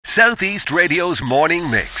Southeast Radio's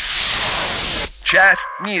morning mix. Chat,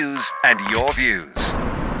 news and your views.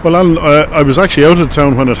 Well, Alan, I was actually out of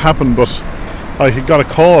town when it happened, but I had got a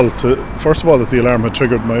call first of all that the alarm had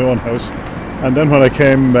triggered my own house, and then when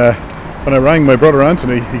I rang my brother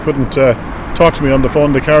Anthony, he couldn't talk to me on the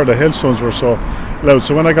phone. The hailstones were so loud.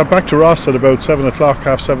 So when I got back to Ross at about 7 o'clock,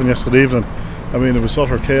 7:30 yesterday evening, I mean, it was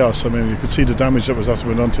utter chaos. I mean, you could see the damage that was after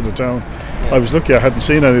been done to the town. I was lucky I hadn't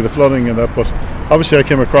seen any of the flooding and that, but obviously I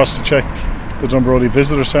came across to check the Dunbrody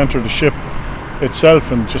Visitor Centre, the ship itself,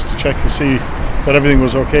 and just to check to see that everything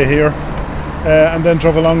was okay here. And then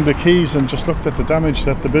drove along the quays and just looked at the damage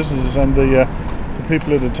that the businesses and the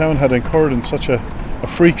people of the town had incurred in such a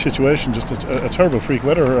freak situation, just a terrible freak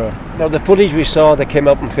weather. Now, the footage we saw that came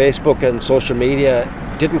up on Facebook and social media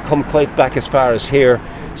didn't come quite back as far as here.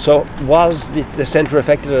 So was the centre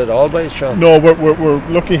affected at all by it, Sean? No, we're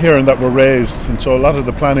lucky here in that we're raised, and so a lot of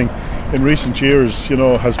the planning in recent years,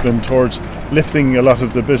 has been towards lifting a lot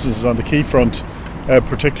of the businesses on the quayfront,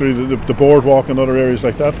 particularly the boardwalk and other areas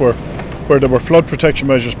like that, where there were flood protection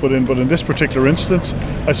measures put in. But in this particular instance,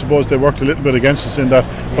 I suppose they worked a little bit against us in that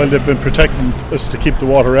while they've been protecting us to keep the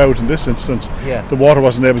water out, in this instance, the water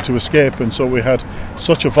wasn't able to escape, and so we had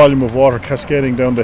such a volume of water cascading down the